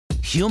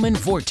Human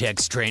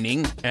Vortex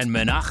Training and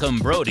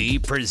Menachem Brody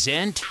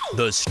present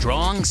the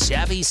Strong,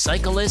 Savvy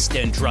Cyclist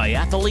and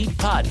Triathlete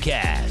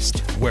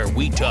Podcast, where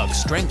we talk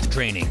strength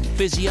training,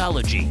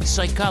 physiology,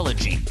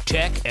 psychology,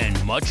 tech,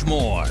 and much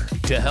more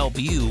to help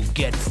you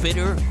get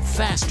fitter,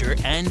 faster,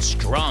 and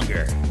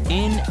stronger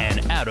in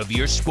and out of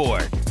your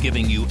sport,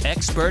 giving you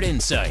expert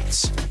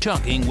insights,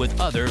 talking with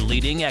other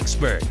leading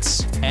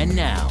experts. And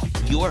now,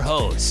 your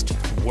host,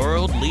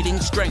 world-leading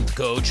strength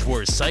coach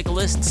for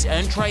cyclists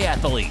and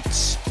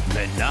triathletes,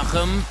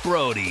 Menachem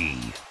Brody.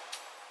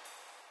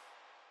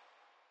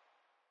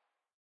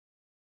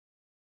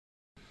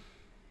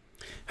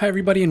 Hi,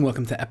 everybody, and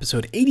welcome to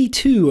episode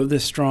 82 of the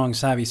Strong,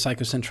 Savvy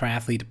Cyclist and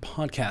Triathlete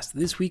Podcast.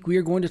 This week, we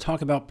are going to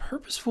talk about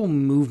purposeful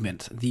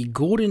movement, the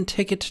golden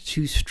ticket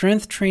to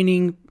strength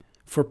training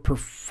for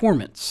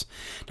performance.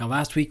 Now,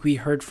 last week, we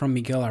heard from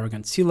Miguel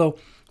Aragoncillo.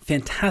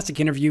 Fantastic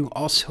interview.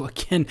 Also,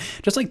 again,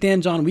 just like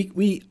Dan John,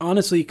 we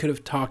honestly could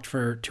have talked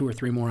for 2 or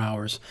 3 more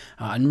hours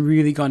and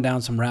really gone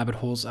down some rabbit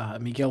holes.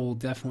 Miguel will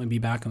definitely be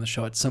back on the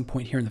show at some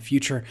point here in the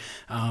future.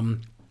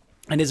 And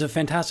is a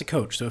fantastic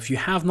coach. So if you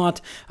have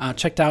not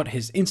checked out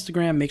his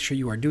Instagram, make sure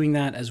you are doing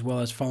that, as well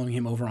as following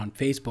him over on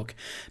Facebook.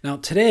 Now,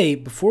 today,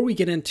 before we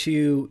get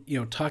into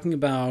talking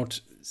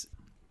about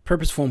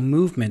purposeful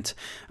movement,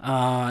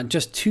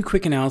 just 2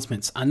 quick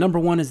announcements. Number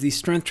 1 is the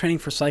Strength Training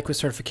for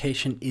Cyclist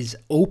certification is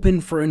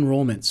open for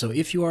enrollment. So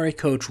if you are a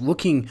coach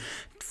looking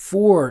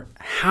for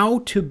how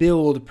to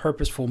build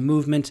purposeful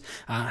movement,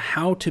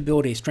 how to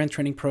build a strength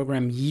training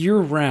program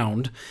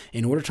year-round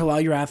in order to allow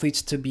your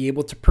athletes to be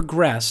able to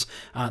progress,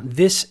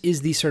 this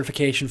is the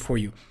certification for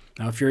you.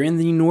 Now, if you're in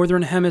the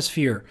Northern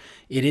Hemisphere,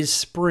 it is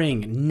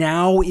spring.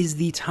 Now is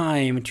the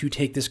time to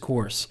take this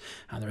course.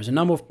 There's a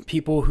number of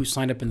people who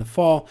signed up in the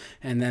fall,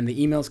 and then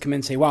the emails come in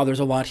and say, wow, there's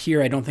a lot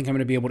here. I don't think I'm going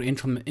to be able to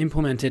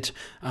implement it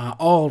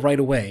all right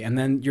away. And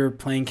then you're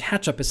playing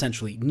catch-up,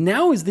 essentially.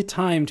 Now is the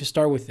time to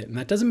start with it. And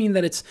that doesn't mean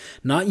that it's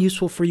not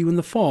useful for you in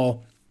the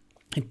fall.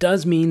 It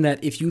does mean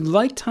that if you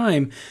like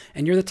time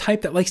and you're the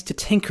type that likes to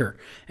tinker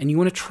and you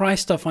want to try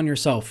stuff on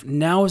yourself,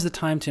 now is the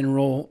time to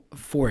enroll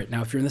for it.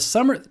 Now, if you're in the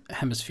summer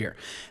hemisphere,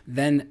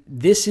 then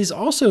this is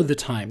also the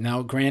time.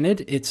 Now,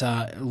 granted, it's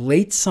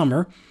late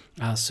summer,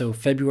 so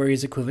February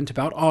is equivalent to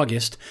about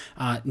August.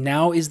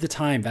 Now is the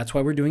time. That's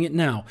why we're doing it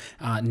now.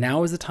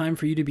 Now is the time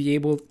for you to be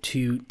able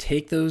to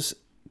take those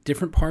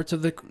different parts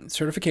of the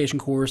certification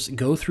course,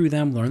 go through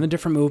them, learn the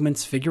different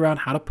movements, figure out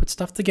how to put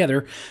stuff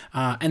together,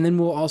 and then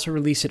we'll also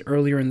release it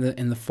earlier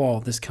in the fall,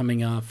 this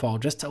coming fall,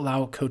 just to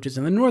allow coaches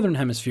in the Northern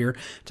Hemisphere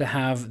to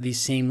have the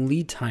same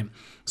lead time.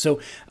 So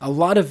a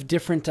lot of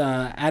different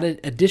added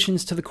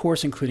additions to the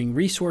course, including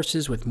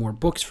resources with more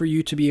books for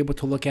you to be able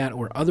to look at,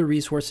 or other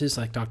resources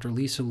like Dr.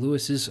 Lisa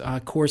Lewis's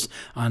course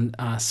on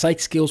psych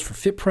skills for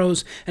fit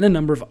pros, and a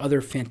number of other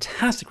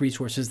fantastic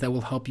resources that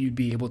will help you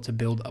be able to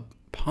build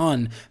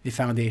upon the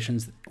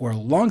foundations or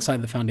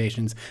alongside the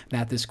foundations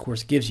that this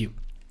course gives you.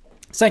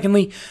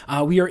 Secondly,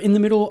 we are in the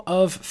middle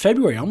of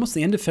February, almost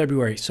the end of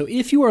February. So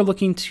if you are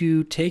looking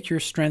to take your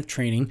strength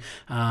training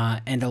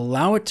and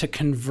allow it to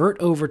convert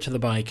over to the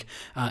bike,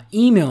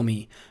 email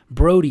me,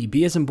 Brody,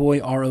 B as in boy,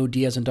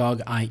 R-O-D as in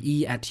dog,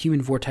 I-E, at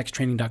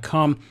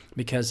humanvortextraining.com,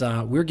 because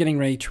we're getting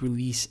ready to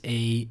release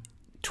a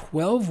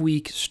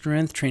 12-week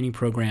strength training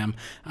program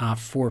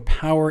for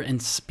power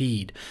and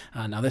speed.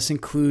 Now, this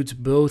includes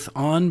both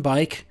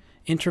on-bike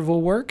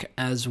interval work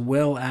as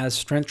well as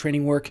strength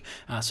training work.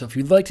 So if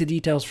you'd like the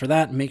details for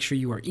that, make sure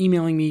you are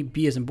emailing me,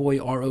 B as in boy,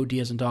 R-O-D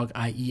as in dog,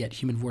 I-E, at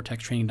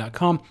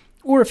humanvortextraining.com.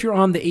 Or if you're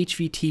on the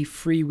HVT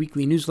free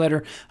weekly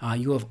newsletter,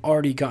 you have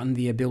already gotten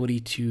the ability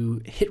to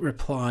hit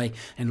reply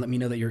and let me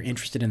know that you're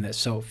interested in this.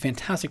 So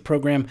fantastic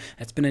program.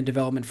 It's been in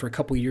development for a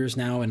couple years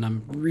now, and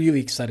I'm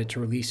really excited to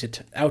release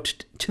it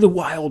out to the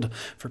wild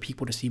for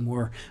people to see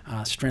more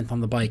strength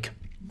on the bike.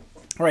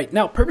 All right,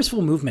 now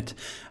purposeful movement.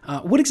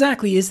 What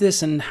exactly is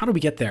this and how do we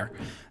get there?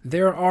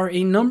 There are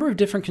a number of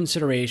different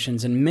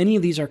considerations, and many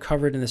of these are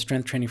covered in the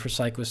Strength Training for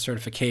Cyclists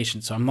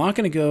certification. So I'm not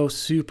going to go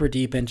super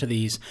deep into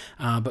these,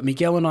 but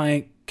Miguel and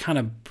I kind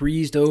of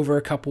breezed over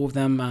a couple of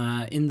them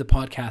in the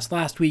podcast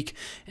last week,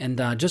 and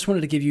just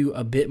wanted to give you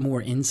a bit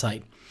more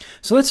insight.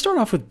 So let's start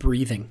off with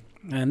breathing.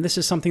 And this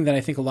is something that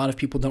I think a lot of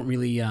people don't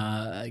really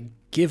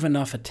give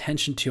enough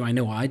attention to. I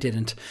know I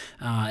didn't.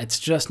 It's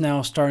just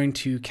now starting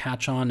to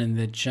catch on in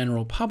the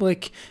general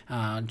public,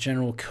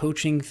 general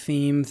coaching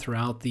theme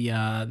throughout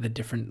the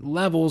different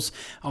levels.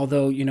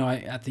 Although,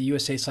 at the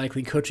USA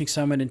Cycling Coaching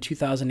Summit in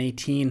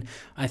 2018,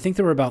 I think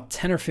there were about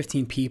 10 or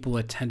 15 people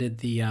attended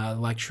the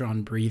lecture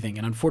on breathing.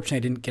 And unfortunately, I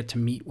didn't get to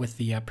meet with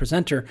the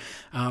presenter.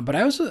 But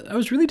I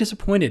was really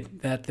disappointed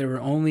that there were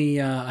only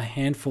a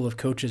handful of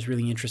coaches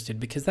really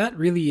interested, because that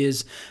really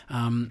is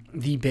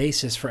the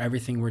basis for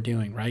everything we're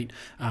doing, right?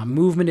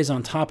 Movement is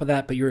on top of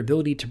that, but your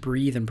ability to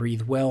breathe and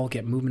breathe well,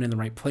 get movement in the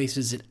right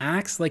places, it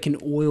acts like an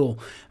oil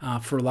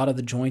for a lot of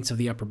the joints of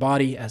the upper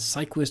body. As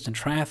cyclists and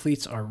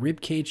triathletes, our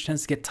rib cage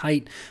tends to get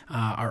tight,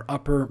 our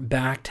upper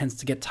back tends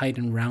to get tight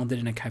and rounded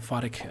in a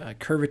kyphotic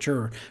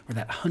curvature or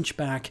that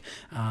hunchback,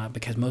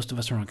 because most of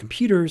us are on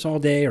computers all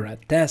day or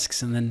at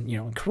desks, and then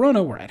in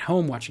Corona we're at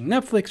home watching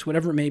Netflix,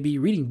 whatever it may be,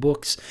 reading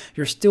books.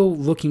 You're still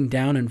looking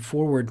down and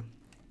forward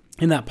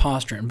in that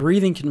posture, and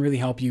breathing can really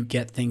help you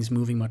get things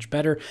moving much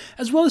better,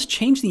 as well as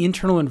change the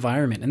internal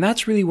environment. And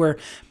that's really where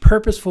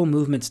purposeful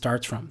movement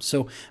starts from.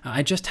 So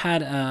I just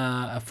had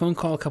a phone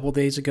call a couple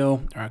days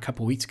ago, or a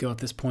couple weeks ago at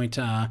this point,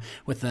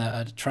 with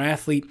a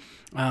triathlete.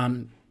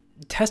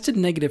 Tested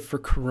negative for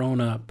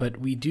corona, but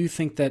we do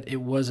think that it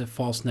was a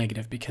false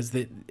negative because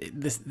the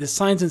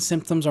signs and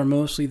symptoms are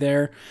mostly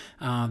there.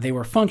 They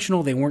were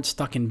functional, they weren't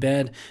stuck in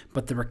bed,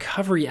 but the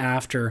recovery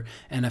after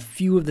and a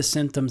few of the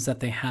symptoms that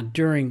they had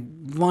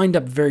during lined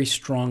up very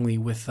strongly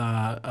with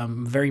a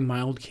very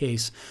mild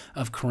case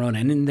of corona.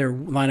 And in their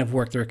line of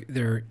work,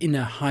 they're in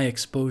a high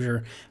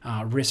exposure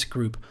risk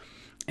group.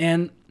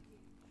 And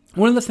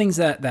one of the things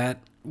that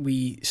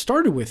we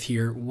started with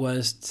here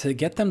was to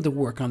get them to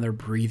work on their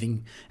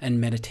breathing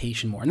and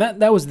meditation more. And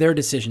that was their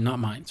decision, not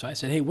mine. So I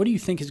said, hey, what do you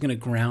think is going to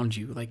ground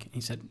you? Like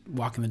he said,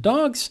 walking the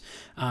dogs,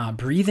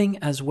 breathing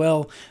as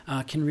well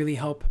can really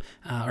help,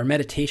 or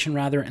meditation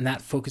rather, and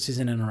that focuses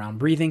in and around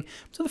breathing.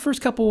 So the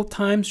first couple of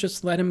times,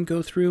 just let him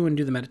go through and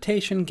do the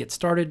meditation, get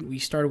started. We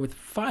started with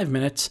 5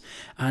 minutes,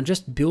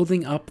 just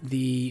building up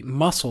the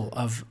muscle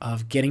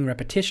of getting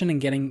repetition and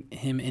getting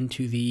him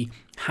into the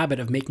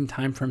habit of making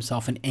time for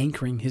himself and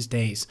anchoring his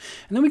days.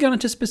 And then we got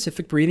into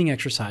specific breathing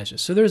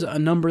exercises. So there's a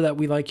number that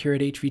we like here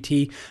at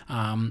HVT.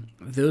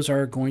 Those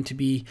are going to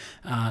be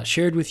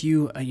shared with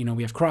you.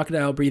 We have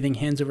crocodile breathing,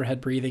 hands over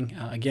head breathing.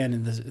 Again,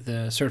 in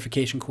the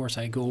certification course,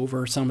 I go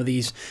over some of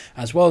these,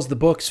 as well as the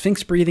book.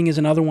 Sphinx breathing is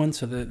another one.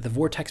 So the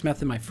Vortex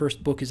Method, my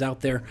first book, is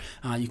out there.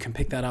 You can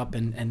pick that up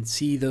and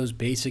see those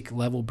basic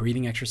level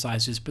breathing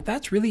exercises. But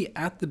that's really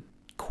at the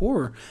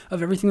core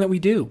of everything that we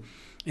do,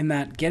 in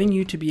that getting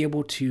you to be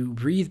able to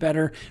breathe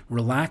better,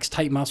 relax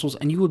tight muscles,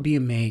 and you would be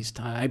amazed.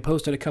 I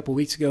posted a couple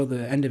weeks ago,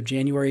 the end of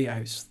January. I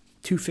was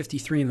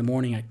 2:53 in the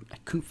morning. I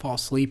couldn't fall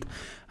asleep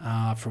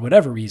for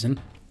whatever reason.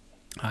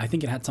 I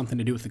think it had something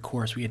to do with the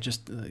course.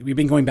 We've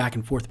been going back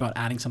and forth about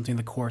adding something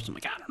to the course. I'm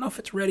like, I don't know if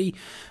it's ready.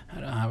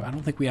 I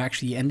don't think we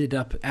actually ended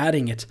up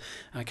adding it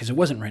because it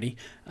wasn't ready.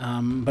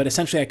 But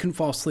essentially, I couldn't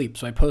fall asleep.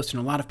 So I posted,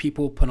 and a lot of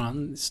people put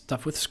on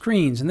stuff with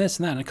screens and this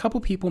and that. And a couple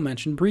people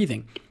mentioned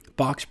breathing.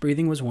 Box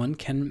breathing was one.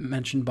 Ken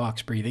mentioned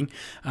box breathing.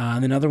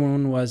 And another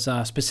one was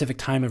specific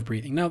time of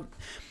breathing. Now,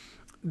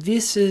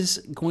 this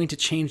is going to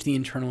change the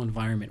internal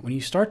environment. When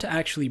you start to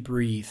actually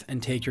breathe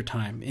and take your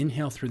time,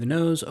 inhale through the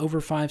nose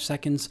over 5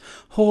 seconds,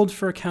 hold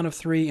for a count of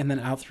 3, and then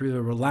out through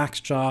the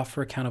relaxed jaw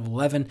for a count of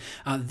 11.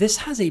 This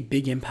has a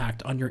big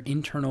impact on your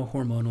internal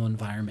hormonal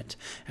environment.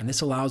 And this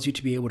allows you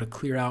to be able to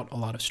clear out a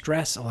lot of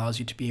stress, allows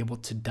you to be able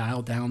to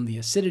dial down the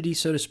acidity,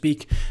 so to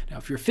speak. Now,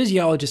 if you're a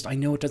physiologist, I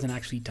know it doesn't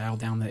actually dial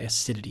down the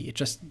acidity. It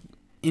just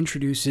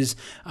introduces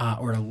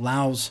or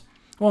allows,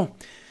 well,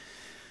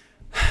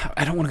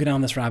 I don't want to go down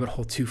this rabbit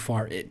hole too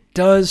far. It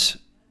does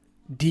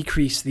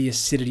decrease the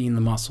acidity in the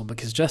muscle,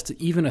 because just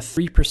even a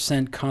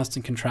 3%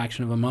 constant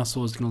contraction of a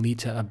muscle is going to lead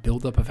to a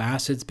buildup of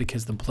acids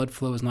because the blood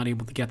flow is not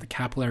able to get the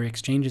capillary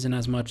exchanges in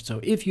as much.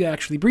 So if you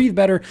actually breathe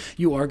better,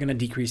 you are going to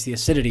decrease the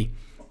acidity.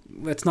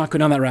 Let's not go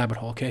down that rabbit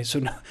hole, okay?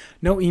 So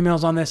no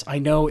emails on this. I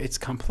know it's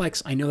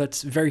complex. I know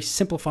that's very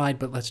simplified,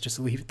 but let's just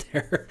leave it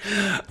there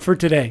for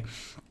today.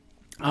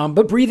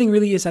 But breathing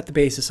really is at the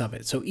basis of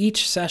it. So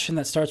each session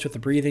that starts with the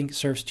breathing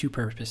serves 2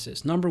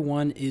 purposes. Number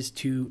 1 is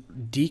to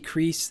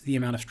decrease the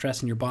amount of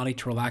stress in your body,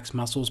 to relax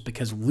muscles,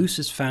 because loose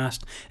is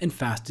fast and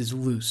fast is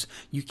loose.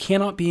 You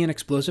cannot be an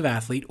explosive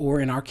athlete, or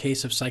in our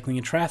case of cycling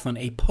and triathlon,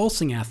 a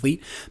pulsing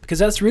athlete, because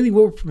that's really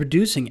what we're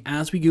producing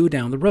as we go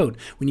down the road.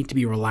 We need to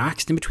be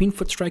relaxed in between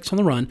foot strikes on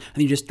the run,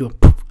 and you just do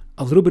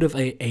a little bit of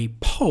a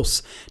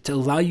pulse to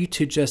allow you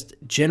to just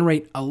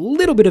generate a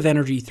little bit of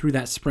energy through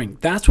that spring.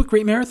 That's what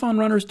great marathon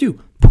runners do.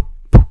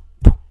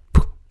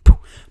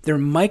 They're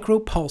micro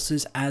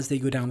pulses as they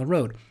go down the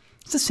road.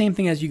 It's the same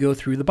thing as you go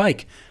through the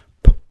bike.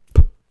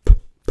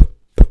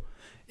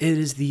 It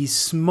is these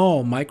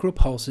small micro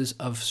pulses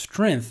of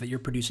strength that you're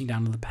producing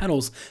down to the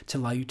pedals to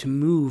allow you to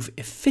move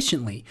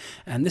efficiently.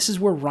 And this is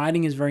where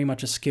riding is very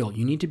much a skill.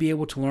 You need to be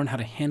able to learn how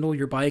to handle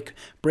your bike,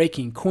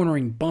 braking,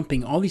 cornering,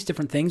 bumping, all these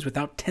different things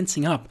without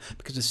tensing up.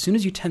 Because as soon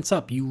as you tense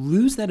up, you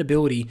lose that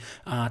ability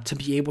to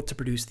be able to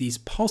produce these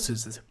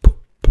pulses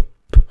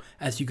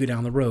as you go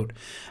down the road.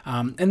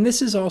 And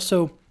this is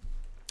also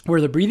where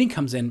the breathing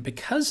comes in,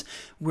 because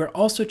we're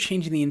also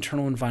changing the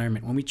internal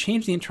environment. When we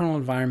change the internal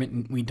environment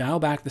and we dial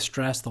back the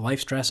stress, the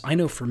life stress, I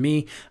know for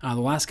me, the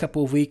last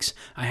couple of weeks,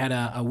 I had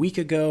a week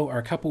ago, or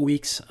a couple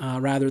weeks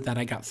rather, that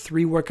I got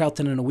 3 workouts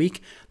in a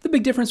week. The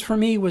big difference for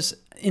me was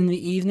in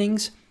the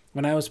evenings,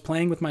 When I was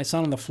playing with my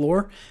son on the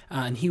floor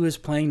and he was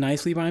playing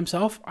nicely by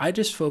himself, I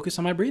just focused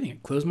on my breathing. I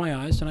closed my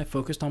eyes and I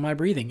focused on my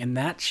breathing. And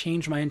that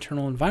changed my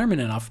internal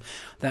environment enough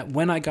that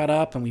when I got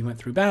up and we went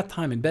through bath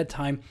time and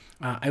bedtime,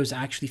 I was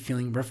actually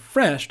feeling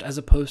refreshed as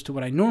opposed to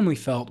what I normally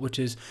felt, which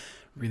is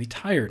really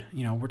tired.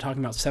 We're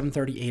talking about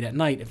 7:38 at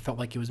night. It felt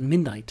like it was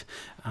midnight.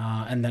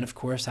 And then, of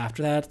course,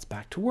 after that, it's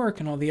back to work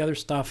and all the other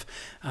stuff.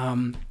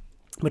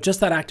 But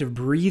just that act of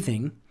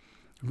breathing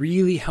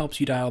really helps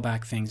you dial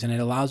back things, and it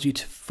allows you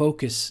to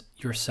focus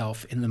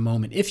yourself in the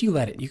moment if you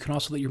let it. You can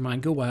also let your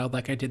mind go wild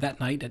like I did that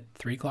night at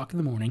 3 o'clock in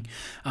the morning.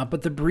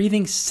 But the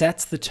breathing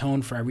sets the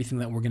tone for everything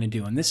that we're going to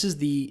do. And this is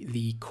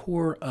the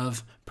core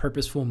of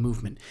purposeful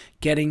movement,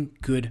 getting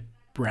good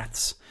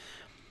breaths.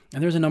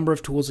 And there's a number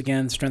of tools.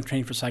 Again, Strength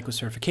Training for Cyclist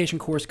Certification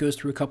course goes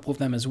through a couple of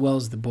them, as well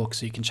as the book,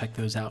 so you can check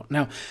those out.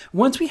 Now,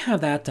 once we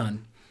have that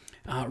done,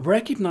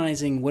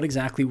 recognizing what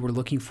exactly we're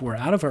looking for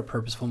out of our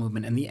purposeful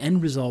movement and the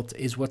end result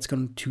is what's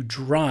going to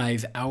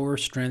drive our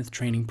strength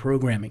training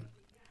programming.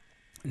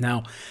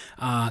 Now,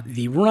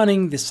 the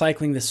running, the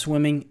cycling, the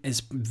swimming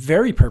is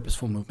very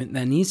purposeful movement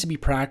that needs to be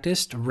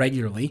practiced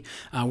regularly.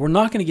 We're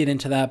not going to get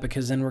into that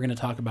because then we're going to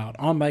talk about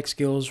on-bike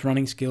skills,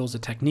 running skills, the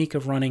technique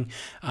of running,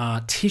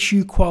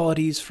 tissue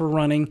qualities for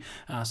running.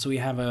 So we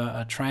have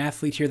a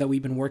triathlete here that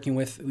we've been working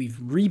with. We've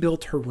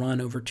rebuilt her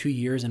run over 2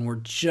 years, and we're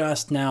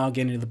just now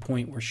getting to the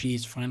point where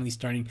she's finally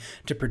starting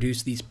to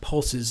produce these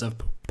pulses of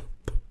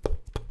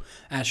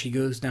as she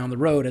goes down the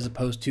road, as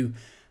opposed to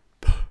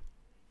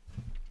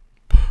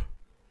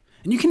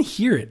and you can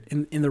hear it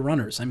in the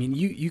runners. I mean,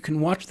 you can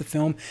watch the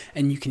film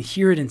and you can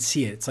hear it and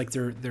see it. It's like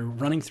they're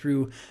running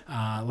through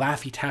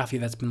Laffy Taffy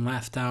that's been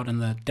left out on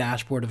the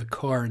dashboard of a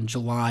car in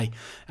July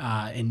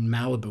in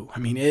Malibu. I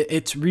mean,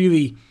 it's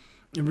really,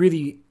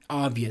 really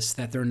obvious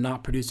that they're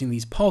not producing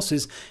these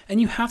pulses, and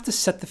you have to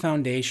set the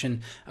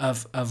foundation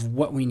of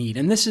what we need.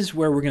 And this is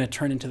where we're going to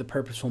turn into the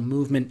purposeful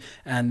movement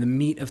and the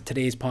meat of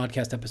today's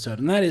podcast episode,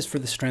 and that is for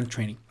the strength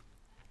training.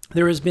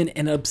 There has been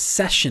an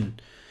obsession.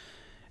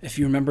 If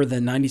you remember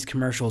the 90s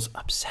commercials,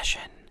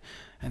 Obsession.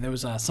 And there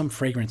was some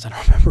fragrance, I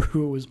don't remember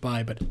who it was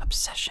by, but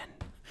Obsession.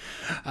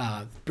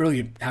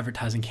 Brilliant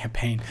advertising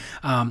campaign.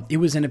 It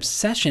was an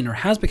obsession, or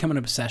has become an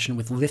obsession,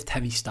 with lift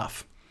heavy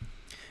stuff.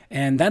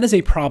 And that is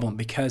a problem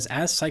because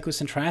as cyclists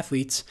and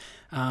triathletes,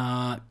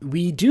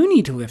 we do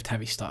need to lift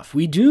heavy stuff.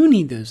 We do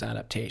need those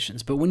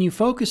adaptations. But when you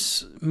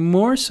focus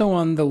more so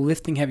on the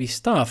lifting heavy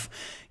stuff,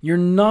 you're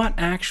not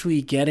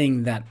actually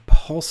getting that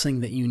pulsing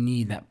that you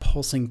need, that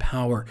pulsing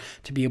power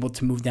to be able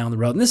to move down the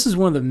road. And this is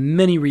one of the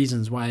many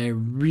reasons why I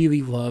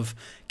really love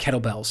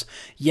kettlebells.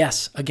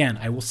 Yes, again,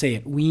 I will say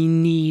it. We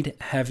need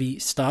heavy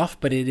stuff,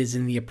 but it is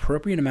in the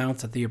appropriate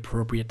amounts at the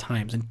appropriate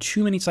times. And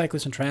too many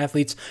cyclists and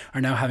triathletes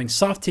are now having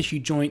soft tissue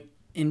joint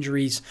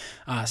injuries,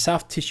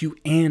 soft tissue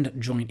and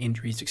joint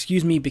injuries,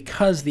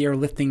 because they are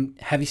lifting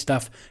heavy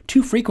stuff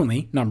too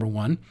frequently, number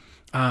one,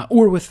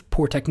 or with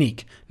poor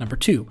technique, number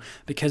two,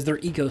 because their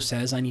ego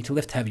says, I need to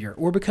lift heavier,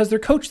 or because their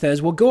coach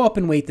says, well, go up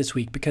in weight this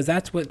week, because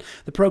that's what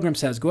the program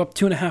says, go up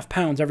 2.5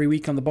 pounds every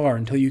week on the bar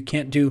until you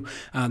can't do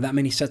that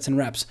many sets and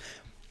reps.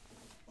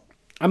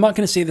 I'm not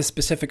going to say the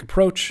specific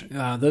approach.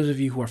 Those of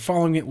you who are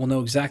following it will know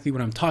exactly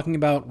what I'm talking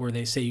about, where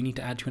they say you need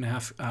to add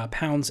 2.5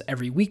 pounds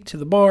every week to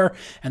the bar.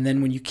 And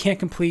then when you can't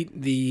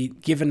complete the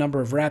given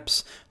number of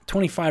reps,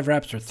 25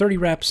 reps or 30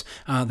 reps,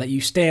 that you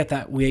stay at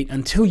that weight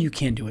until you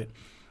can do it.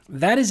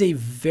 That is a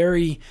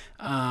very,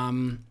 how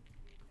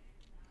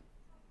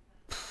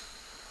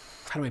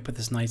do I put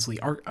this nicely?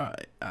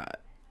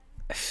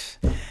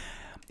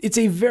 It's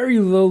a very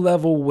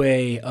low-level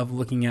way of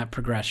looking at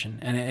progression,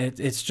 and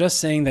it's just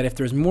saying that if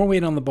there's more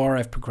weight on the bar,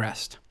 I've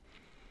progressed.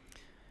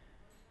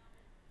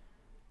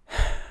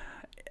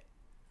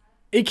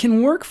 It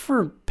can work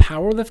for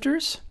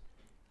powerlifters,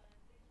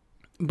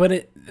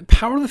 but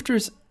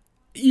powerlifters,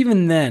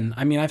 even then,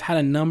 I mean, I've had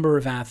a number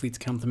of athletes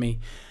come to me,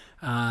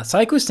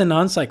 cyclists and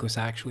non-cyclists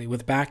actually,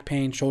 with back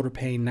pain, shoulder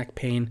pain, neck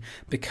pain,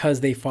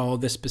 because they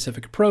followed this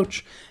specific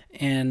approach,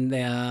 and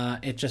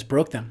it just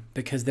broke them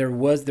because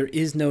there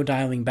is no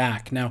dialing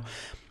back. Now,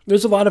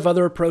 there's a lot of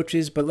other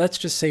approaches, but let's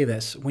just say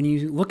this. When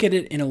you look at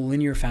it in a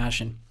linear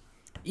fashion,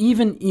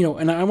 even,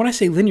 and when I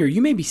say linear,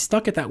 you may be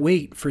stuck at that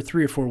weight for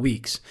 3 or 4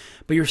 weeks,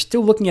 but you're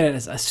still looking at it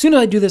as soon as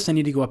I do this, I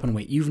need to go up in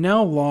weight. You've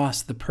now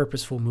lost the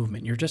purposeful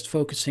movement. You're just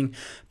focusing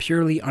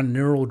purely on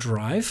neural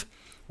drive,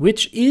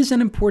 which is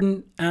an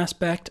important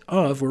aspect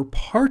of, or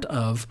part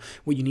of,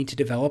 what you need to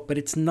develop, but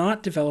it's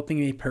not developing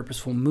a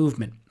purposeful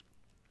movement.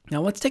 Now,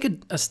 let's take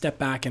a step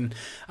back and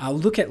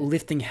look at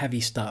lifting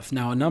heavy stuff.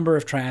 Now, a number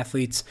of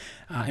triathletes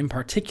in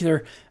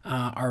particular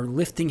are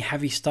lifting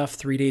heavy stuff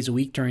 3 days a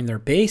week during their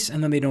base,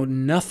 and then they do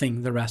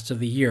nothing the rest of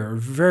the year, or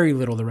very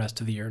little the rest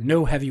of the year.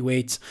 No heavy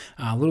weights,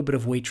 a little bit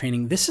of weight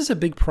training. This is a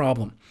big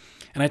problem.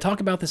 And I talk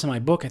about this in my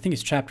book. I think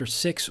it's chapter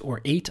 6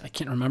 or 8. I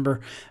can't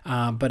remember.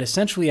 But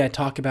essentially, I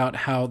talk about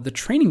how the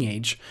training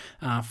age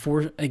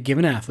for a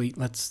given athlete,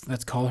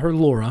 let's call her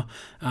Laura.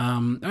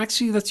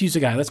 Actually, let's use a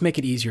guy. Let's make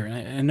it easier.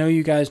 I know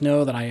you guys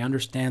know that I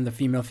understand the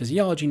female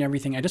physiology and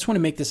everything. I just want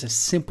to make this as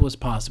simple as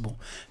possible.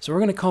 So we're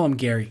going to call him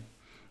Gary.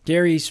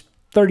 Gary's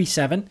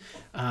 37.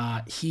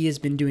 He has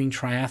been doing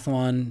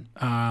triathlon.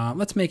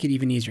 Let's make it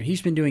even easier.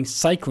 He's been doing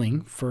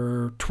cycling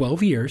for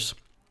 12 years.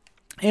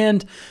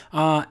 And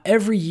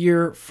every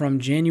year from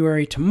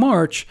January to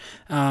March,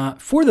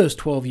 for those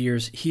 12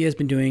 years, he has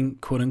been doing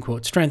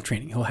quote-unquote strength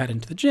training. He'll head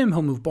into the gym,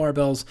 he'll move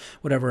barbells,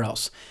 whatever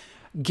else.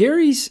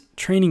 Gary's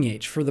training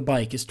age for the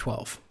bike is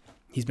 12.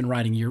 He's been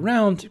riding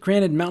year-round.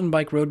 Granted, mountain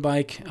bike, road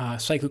bike,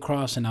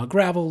 cyclocross, and now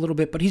gravel a little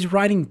bit, but he's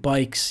riding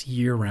bikes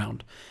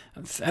year-round,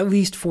 at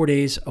least 4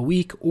 days a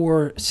week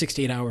or 6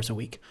 to 8 hours a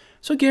week.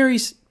 So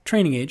Gary's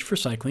training age for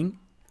cycling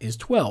is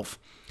 12.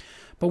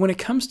 But when it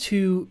comes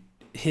to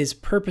his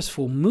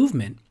purposeful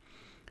movement,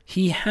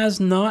 he has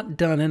not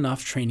done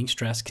enough training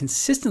stress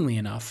consistently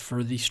enough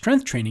for the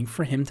strength training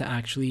for him to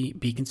actually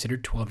be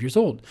considered 12 years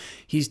old.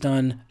 He's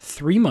done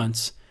 3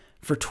 months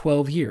for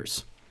 12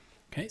 years.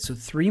 Okay, so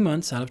 3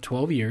 months out of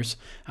 12 years.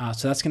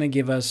 So that's going to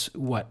give us,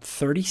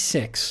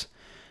 36.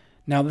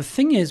 Now, the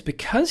thing is,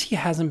 because he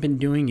hasn't been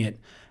doing it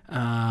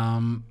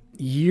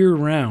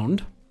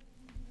year-round,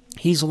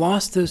 he's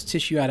lost those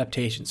tissue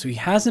adaptations. So he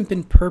hasn't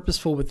been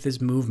purposeful with his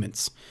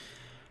movements.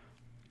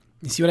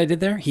 You see what I did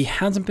there? He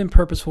hasn't been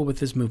purposeful with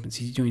his movements.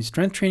 He's doing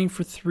strength training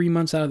for 3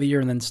 months out of the year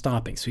and then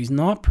stopping. So he's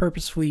not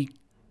purposefully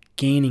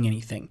gaining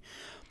anything.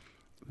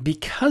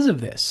 Because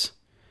of this,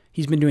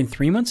 he's been doing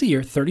 3 months a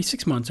year,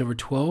 36 months over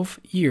 12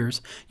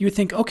 years. You would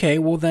think, okay,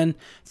 well then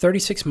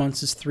 36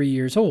 months is 3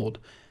 years old.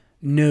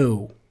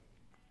 No.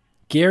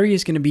 Gary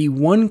is going to be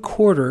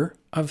 1/4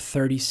 of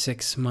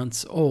 36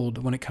 months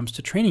old when it comes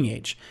to training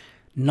age.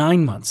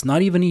 9 months,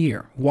 not even a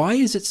year. Why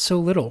is it so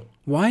little?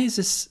 Why is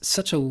this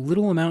such a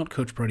little amount,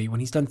 Coach Brody, when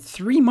he's done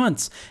 3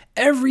 months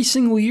every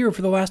single year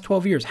for the last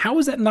 12 years? How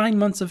is that 9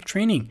 months of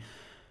training?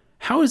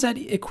 How is that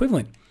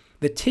equivalent?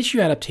 The tissue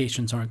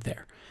adaptations aren't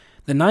there.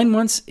 The 9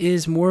 months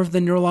is more of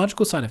the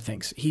neurological side of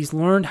things. He's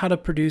learned how to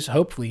produce,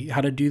 hopefully,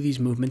 how to do these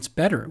movements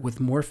better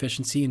with more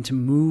efficiency and to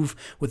move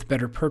with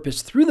better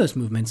purpose through those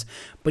movements,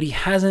 but he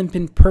hasn't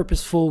been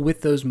purposeful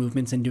with those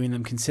movements and doing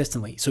them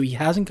consistently. So he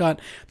hasn't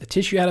got the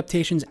tissue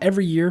adaptations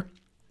every year.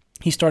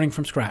 He's starting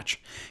from scratch.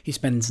 He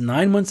spends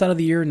 9 months out of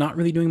the year not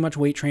really doing much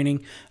weight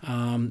training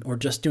or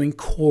just doing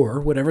core,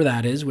 whatever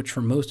that is, which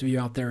for most of you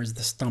out there is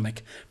the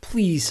stomach.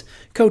 Please,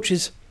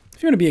 coaches,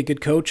 if you want to be a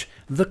good coach,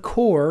 the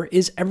core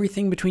is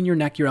everything between your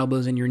neck, your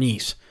elbows, and your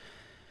knees.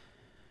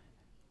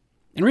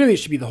 And really, it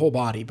should be the whole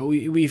body, but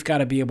we've got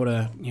to be able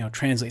to,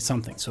 translate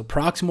something. So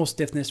proximal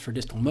stiffness for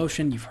distal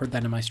motion. You've heard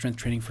that in my strength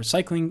training for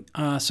cycling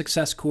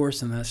success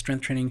course and the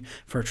strength training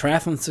for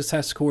triathlon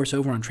success course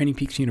over on Training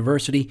Peaks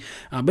University.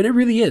 But it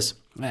really is.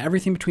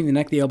 Everything between the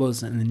neck, the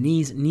elbows, and the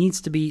knees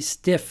needs to be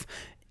stiff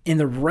in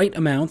the right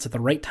amounts at the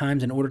right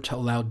times in order to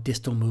allow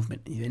distal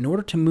movement. In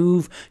order to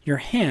move your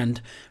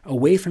hand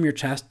away from your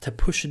chest to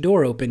push the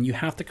door open, you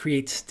have to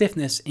create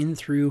stiffness in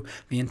through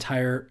the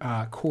entire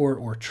core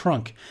or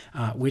trunk,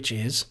 which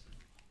is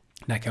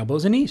neck,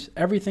 elbows, and knees,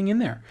 everything in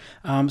there.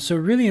 So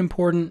really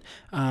important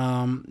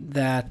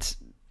that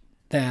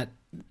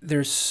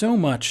there's so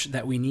much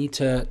that we need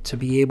to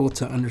be able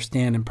to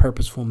understand in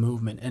purposeful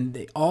movement. And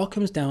it all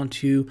comes down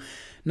to,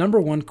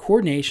 number one,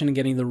 coordination and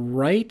getting the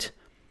right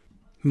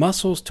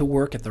muscles to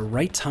work at the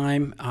right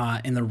time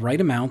in the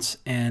right amounts,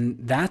 and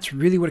that's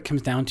really what it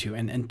comes down to.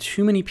 And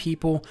too many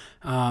people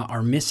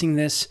are missing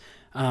this.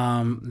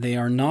 They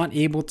are not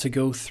able to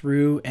go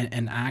through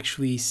and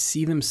actually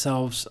see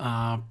themselves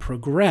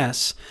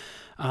progress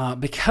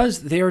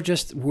because they are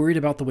just worried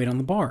about the weight on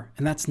the bar,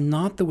 and that's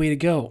not the way to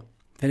go.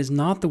 That is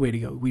not the way to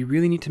go. We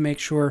really need to make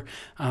sure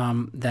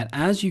that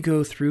as you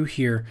go through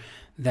here,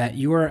 that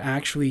you are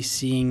actually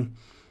seeing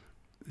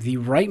the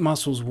right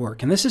muscles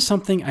work. And this is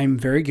something I'm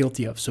very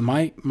guilty of. So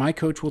my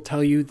coach will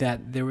tell you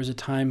that there was a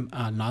time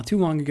not too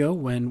long ago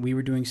when we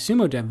were doing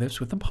sumo deadlifts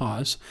with a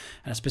pause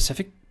at a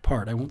specific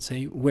part. I won't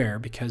say where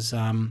because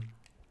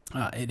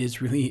it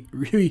is really,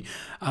 really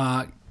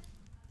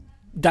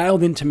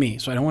dialed into me.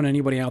 So I don't want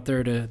anybody out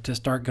there to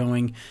start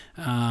going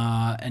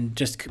and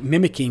just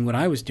mimicking what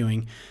I was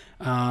doing.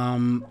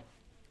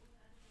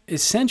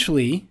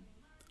 Essentially,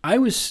 I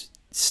was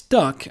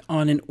stuck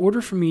on, in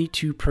order for me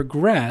to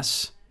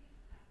progress,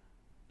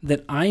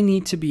 that I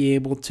need to be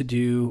able to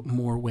do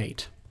more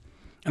weight.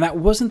 And that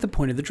wasn't the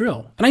point of the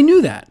drill. And I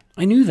knew that.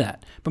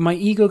 But my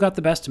ego got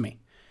the best of me.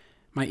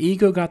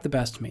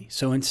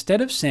 So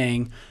instead of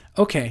saying,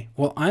 okay,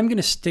 well, I'm going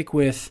to stick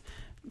with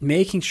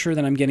making sure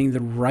that I'm getting the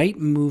right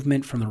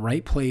movement from the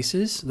right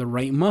places, the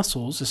right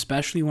muscles,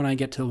 especially when I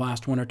get to the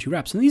last 1 or 2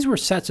 reps. And these were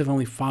sets of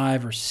only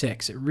 5 or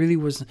 6. It really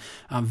was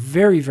a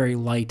very, very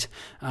light,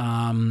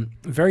 low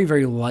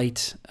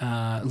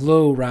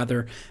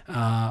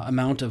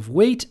amount of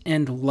weight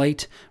and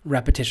light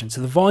repetition. So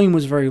the volume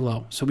was very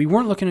low. So we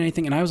weren't looking at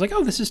anything. And I was like,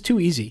 oh, this is too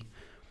easy.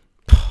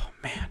 Oh,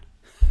 man.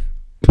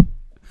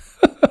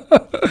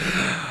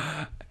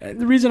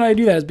 the reason I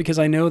do that is because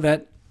I know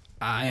that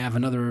I have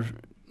another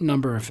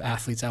number of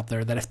athletes out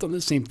there that have done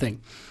the same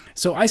thing.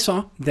 So I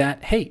saw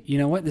that, hey, you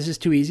know what? This is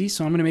too easy,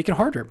 so I'm going to make it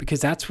harder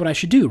because that's what I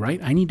should do, right?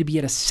 I need to be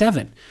at a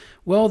 7.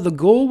 Well, the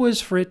goal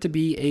was for it to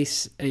be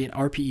an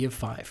RPE of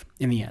 5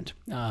 in the end.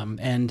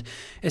 And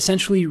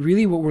essentially,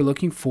 really what we're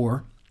looking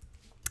for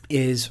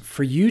is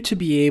for you to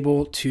be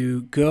able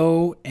to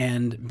go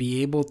and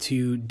be able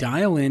to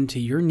dial into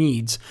your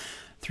needs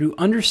through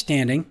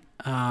understanding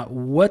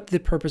what the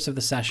purpose of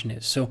the session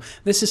is. So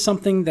this is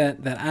something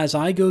that as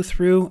I go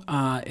through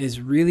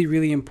is really,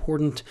 really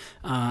important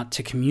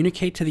to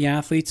communicate to the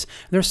athletes.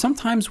 There are some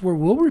times where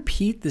we'll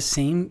repeat the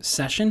same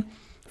session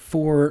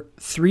for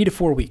 3 to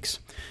 4 weeks.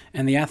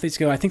 And the athletes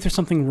go, I think there's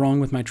something wrong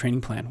with my training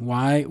plan.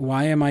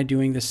 Why am I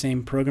doing the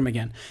same program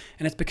again?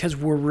 And it's because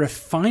we're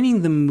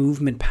refining the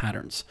movement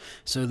patterns.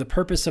 So the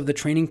purpose of the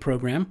training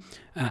program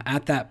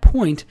at that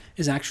point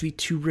is actually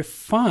to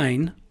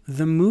refine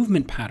the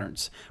movement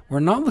patterns. We're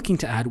not looking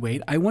to add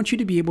weight. I want you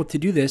to be able to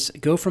do this,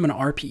 go from an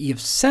RPE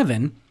of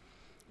 7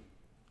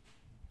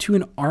 to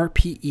an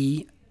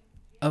RPE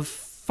of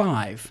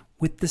 5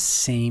 with the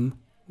same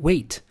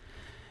weight.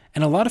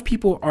 And a lot of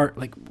people are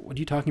like, what are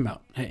you talking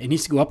about? It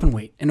needs to go up in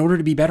weight. In order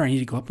to be better, I need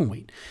to go up in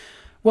weight.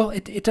 Well,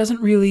 it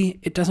doesn't really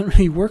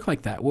work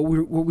like that. What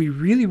we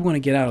really want to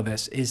get out of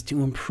this is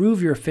to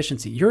improve your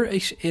efficiency. You're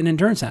an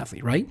endurance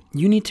athlete, right?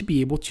 You need to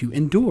be able to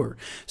endure.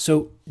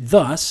 So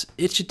thus,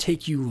 it should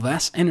take you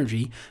less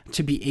energy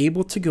to be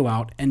able to go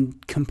out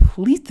and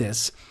complete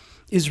this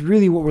is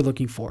really what we're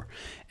looking for.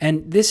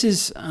 And this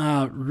is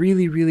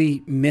really,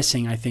 really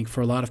missing, I think,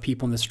 for a lot of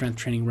people in the strength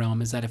training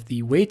realm, is that if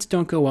the weights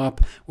don't go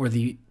up or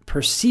the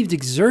perceived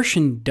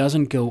exertion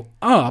doesn't go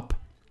up,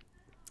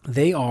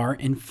 they are,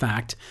 in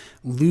fact,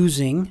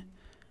 losing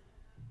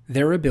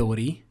their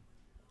ability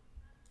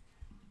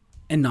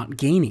and not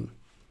gaining.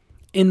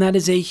 And that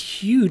is a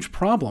huge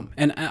problem.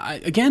 And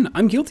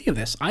I'm guilty of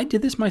this. I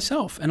did this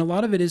myself. And a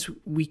lot of it is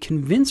we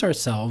convince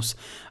ourselves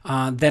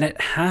that it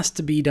has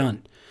to be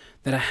done,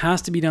 that it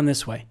has to be done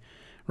this way,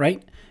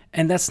 right?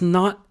 And that's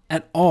not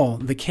at all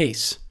the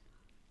case.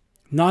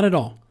 Not at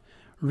all.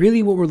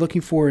 Really what we're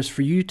looking for is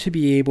for you to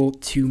be able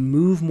to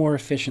move more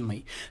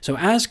efficiently. So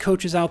as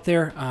coaches out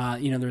there,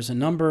 there's a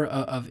number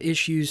of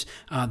issues.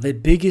 The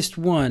biggest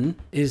one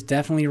is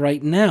definitely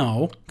right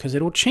now, because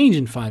it'll change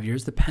in 5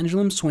 years. The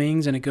pendulum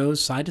swings and it goes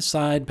side to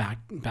side, back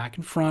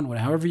and front,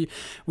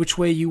 which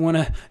way you want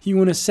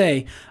to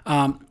say.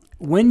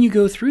 When you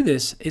go through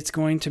this, it's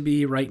going to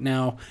be right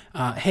now,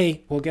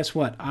 hey, well, guess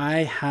what?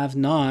 I have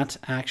not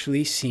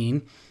actually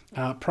seen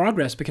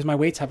progress because my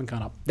weights haven't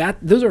gone up.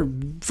 Those are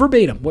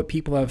verbatim what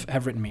people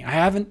have written me. I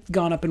haven't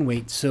gone up in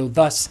weight, so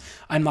thus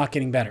I'm not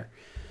getting better.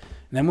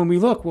 And then when we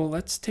look, well,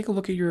 let's take a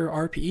look at your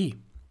RPE.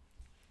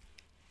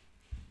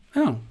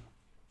 Oh,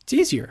 it's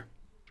easier.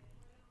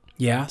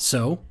 Yeah,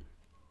 so?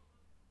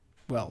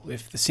 Well,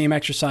 if the same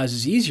exercise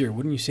is easier,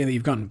 wouldn't you say that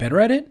you've gotten better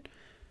at it?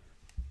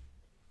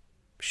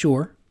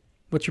 Sure.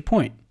 What's your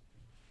point?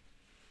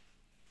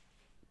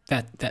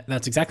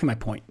 That's exactly my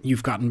point.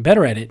 You've gotten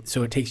better at it,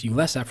 so it takes you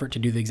less effort to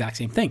do the exact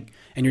same thing.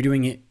 And you're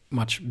doing it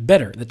much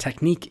better. The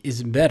technique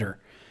is better.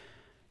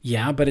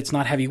 Yeah, but it's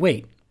not heavy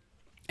weight.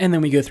 And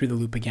then we go through the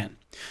loop again.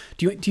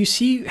 Do you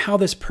see how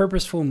this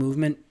purposeful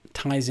movement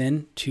ties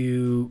in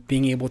to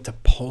being able to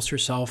pulse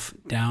yourself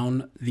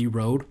down the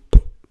road?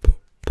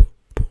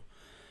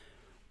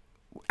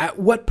 At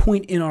what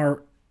point in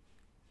our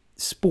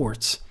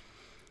sports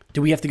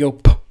do we have to go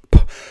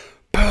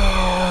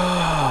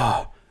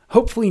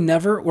hopefully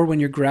never, or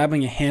when you're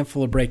grabbing a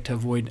handful of brake to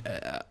avoid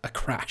a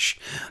crash?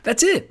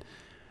 That's it,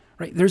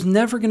 right? There's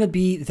never going to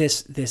be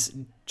this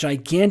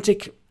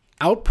gigantic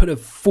output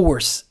of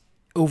force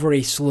over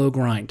a slow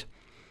grind.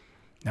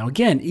 Now,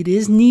 again, it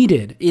is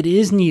needed. It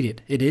is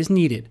needed. It is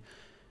needed.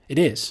 It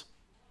is.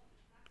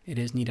 It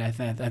is needed. I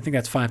think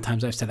that's 5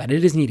 times I've said that.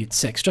 It is needed.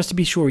 6, just to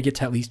be sure we get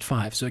to at least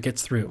 5, so it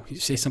gets through. You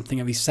say something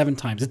at least 7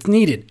 times. It's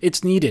needed.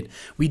 It's needed.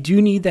 We do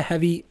need the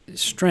heavy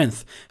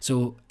strength.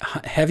 So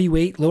heavy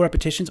weight, low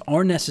repetitions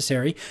are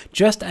necessary,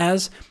 just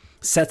as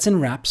sets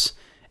and reps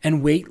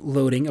and weight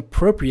loading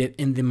appropriate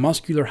in the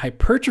muscular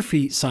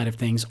hypertrophy side of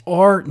things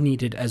are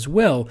needed as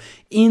well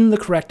in the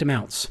correct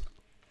amounts.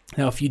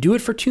 Now, if you do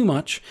it for too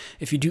much,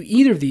 if you do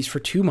either of these for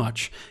too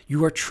much,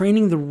 you are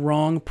training the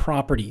wrong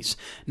properties.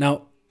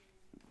 Now,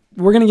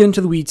 we're going to get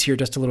into the weeds here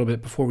just a little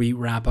bit before we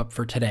wrap up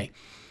for today.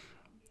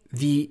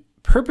 The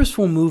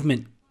purposeful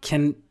movement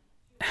can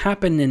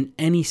happen in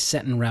any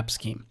set and rep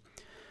scheme.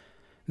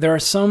 There are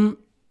some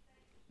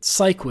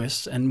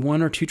cyclists and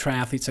 1 or 2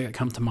 triathletes that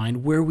come to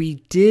mind where we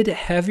did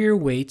heavier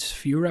weights,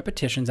 fewer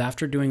repetitions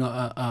after doing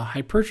a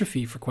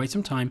hypertrophy for quite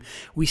some time.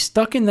 We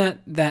stuck in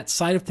that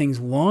side of things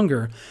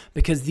longer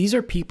because these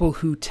are people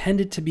who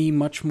tended to be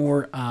much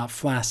more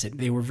flaccid.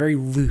 They were very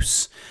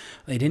loose.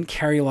 They didn't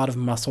carry a lot of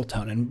muscle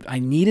tone, and I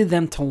needed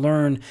them to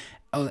learn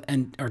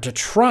or to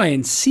try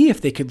and see if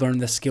they could learn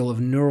the skill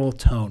of neural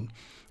tone.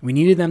 We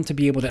needed them to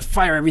be able to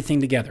fire everything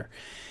together.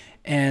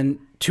 And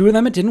 2 of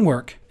them, it didn't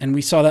work. And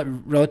we saw that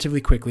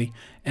relatively quickly.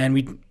 And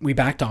we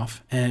backed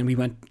off and we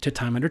went to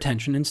time under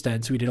tension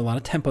instead. So we did a lot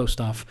of tempo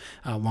stuff,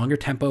 longer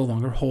tempo,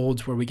 longer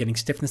holds where we're getting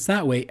stiffness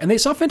that way. And they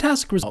saw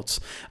fantastic results.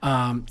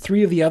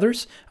 3 of the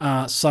others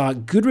saw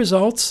good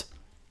results.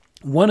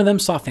 1 of them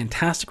saw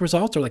fantastic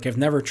results, or like, I've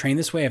never trained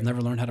this way. I've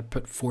never learned how to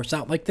put force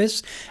out like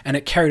this. And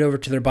it carried over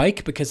to their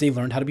bike because they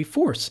learned how to be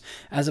force,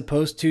 as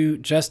opposed to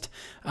just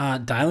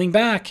dialing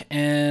back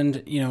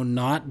and,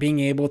 not being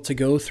able to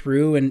go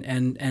through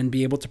and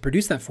be able to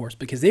produce that force,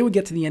 because they would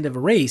get to the end of a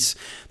race,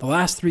 the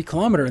last 3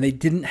 kilometers,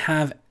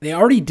 and they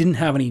already didn't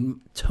have any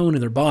tone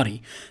in their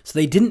body. So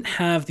they didn't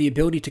have the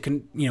ability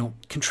to,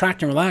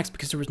 contract and relax,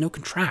 because there was no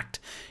contract.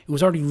 It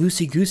was already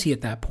loosey-goosey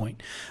at that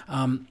point.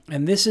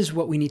 And this is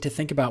what we need to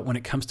think about when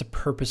it comes to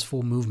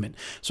purposeful movement.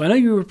 So I know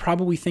you were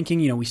probably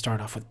thinking, we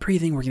start off with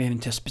breathing, we're getting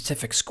into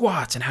specific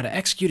squats and how to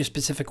execute a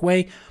specific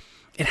way.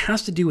 It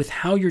has to do with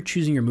how you're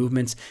choosing your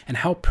movements and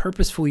how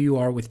purposeful you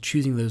are with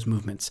choosing those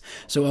movements.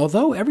 So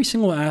although every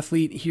single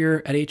athlete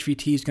here at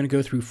HVT is going to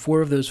go through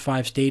 4 of those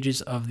 5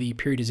 stages of the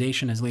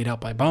periodization as laid out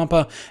by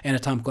Bompa: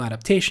 anatomical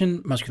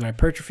adaptation, muscular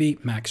hypertrophy,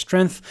 max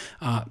strength,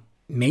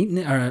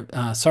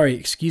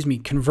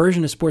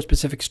 conversion to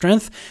sport-specific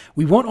strength,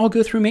 we won't all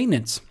go through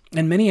maintenance.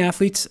 And many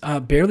athletes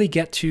barely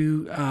get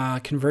to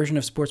conversion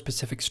of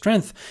sport-specific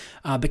strength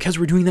because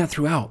we're doing that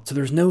throughout. So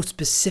there's no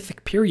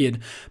specific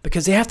period,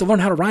 because they have to learn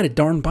how to ride a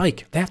darn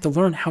bike. They have to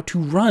learn how to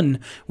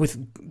run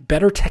with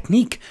better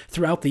technique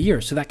throughout the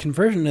year. So that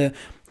conversion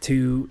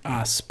to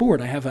sport,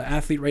 I have an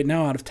athlete right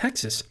now out of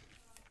Texas.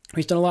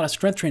 He's done a lot of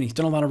strength training. He's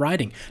done a lot of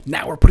riding.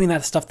 Now we're putting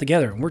that stuff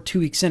together. And we're 2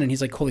 weeks in, and he's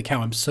like, holy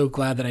cow, I'm so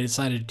glad that I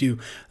decided to do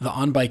the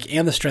on-bike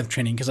and the strength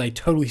training, because I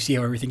totally see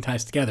how everything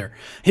ties together.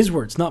 His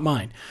words, not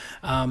mine.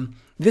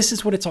 This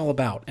is what it's all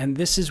about, and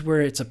this is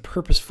where it's a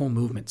purposeful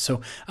movement.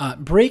 So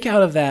break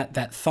out of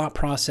that thought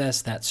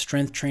process that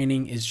strength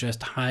training is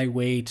just high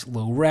weight,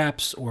 low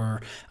reps,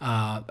 or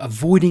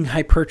avoiding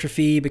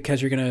hypertrophy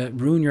because you're going to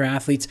ruin your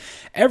athletes.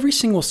 Every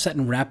single set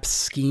and rep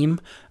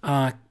scheme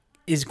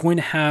is going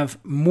to have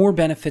more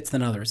benefits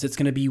than others. It's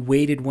going to be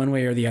weighted one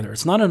way or the other.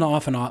 It's not an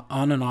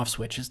on and off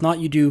switch. It's not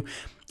you do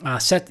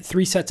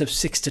 3 sets of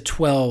 6 to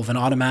 12 and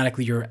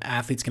automatically your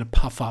athlete's going to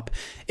puff up.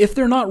 If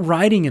they're not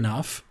riding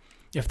enough,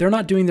 if they're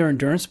not doing their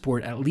endurance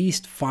sport at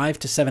least 5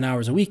 to 7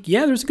 hours a week,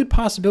 there's a good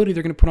possibility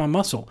they're going to put on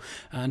muscle.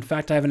 In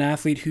fact, I have an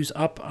athlete who's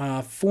up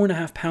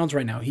 4.5 pounds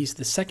right now. He's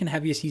the second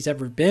heaviest he's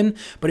ever been,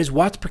 but his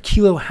watts per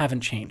kilo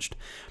haven't changed.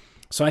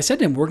 So I said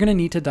to him, we're going to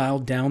need to dial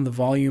down the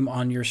volume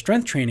on your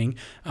strength training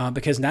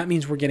because that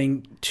means we're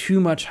getting too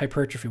much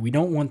hypertrophy. We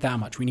don't want that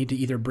much. We need to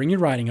either bring your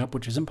riding up,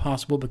 which isn't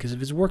possible because of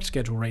his work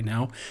schedule right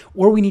now,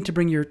 or we need to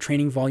bring your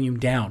training volume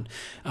down.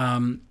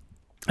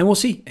 And we'll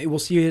see. We'll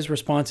see his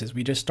responses.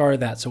 We just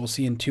started that, so we'll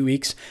see in 2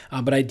 weeks.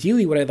 But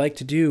ideally, what I'd like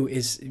to do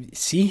is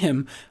see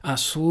him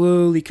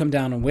slowly come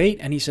down in weight.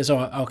 And he says,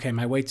 oh, okay,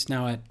 my weight's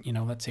now at,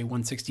 let's say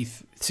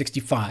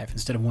 165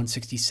 instead of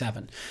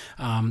 167.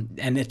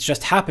 And it's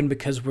just happened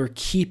because we're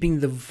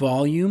keeping the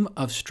volume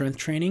of strength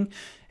training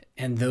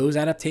and those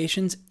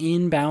adaptations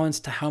in balance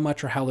to how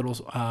much or how little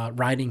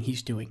riding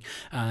he's doing.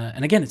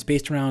 And again, it's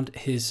based around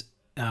his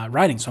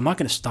riding. So I'm not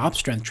going to stop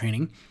strength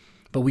training,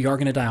 but we are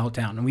going to dial it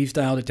down. And we've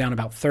dialed it down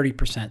about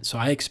 30%. So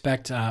I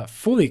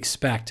fully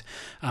expect,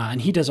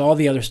 and he does all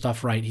the other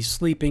stuff right. He's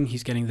sleeping,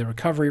 he's getting the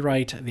recovery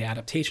right, the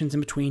adaptations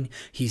in between.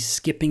 He's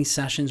skipping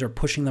sessions or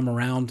pushing them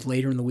around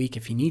later in the week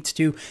if he needs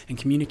to, and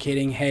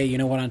communicating, hey, you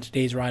know what, on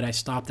today's ride, I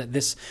stopped at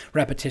this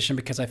repetition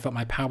because I felt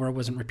my power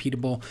wasn't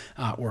repeatable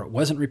or it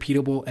wasn't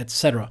repeatable,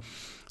 etc.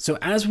 So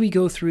as we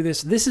go through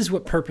this is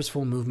what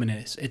purposeful movement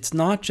is. It's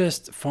not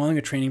just following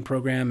a training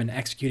program and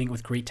executing it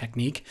with great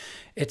technique.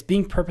 It's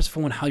being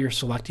purposeful in how you're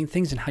selecting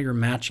things and how you're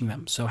matching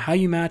them. So how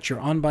you match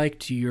your on-bike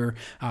to your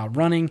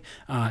running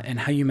and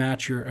how you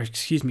match your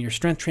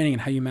strength training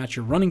and how you match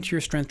your running to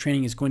your strength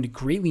training is going to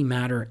greatly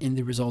matter in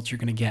the results you're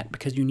going to get,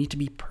 because you need to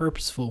be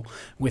purposeful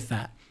with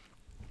that.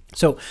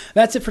 So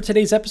that's it for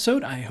today's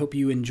episode. I hope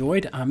you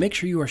enjoyed. Make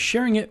sure you are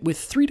sharing it with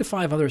 3 to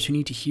 5 others who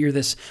need to hear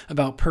this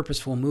about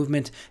purposeful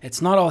movement.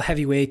 It's not all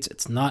heavy weights.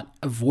 It's not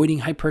avoiding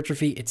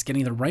hypertrophy. It's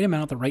getting the right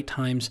amount at the right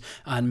times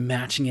and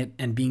matching it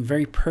and being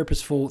very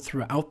purposeful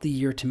throughout the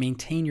year to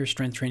maintain your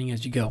strength training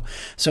as you go.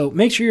 So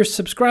make sure you're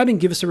subscribing.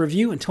 Give us a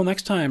review. Until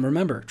next time,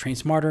 remember, train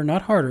smarter,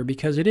 not harder,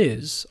 because it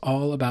is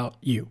all about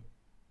you.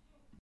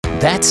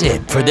 That's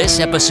it for this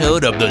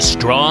episode of the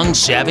Strong,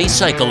 Savvy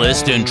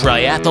Cyclist and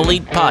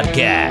Triathlete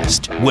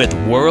Podcast with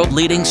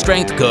world-leading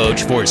strength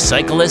coach for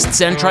cyclists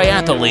and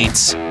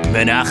triathletes,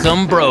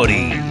 Menachem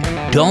Brodie.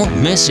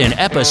 Don't miss an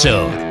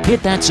episode.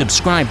 Hit that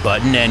subscribe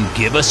button and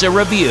give us a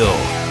review.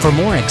 For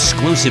more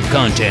exclusive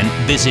content,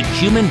 visit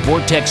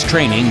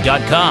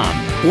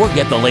humanvortextraining.com or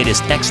get the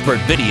latest expert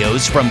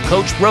videos from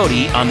Coach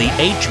Brodie on the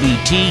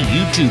HVT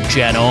YouTube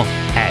channel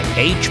at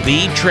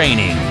HV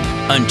Training.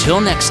 Until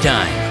next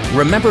time,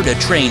 remember to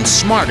train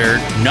smarter,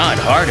 not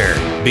harder,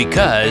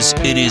 because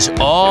it is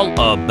all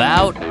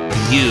about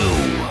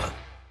you.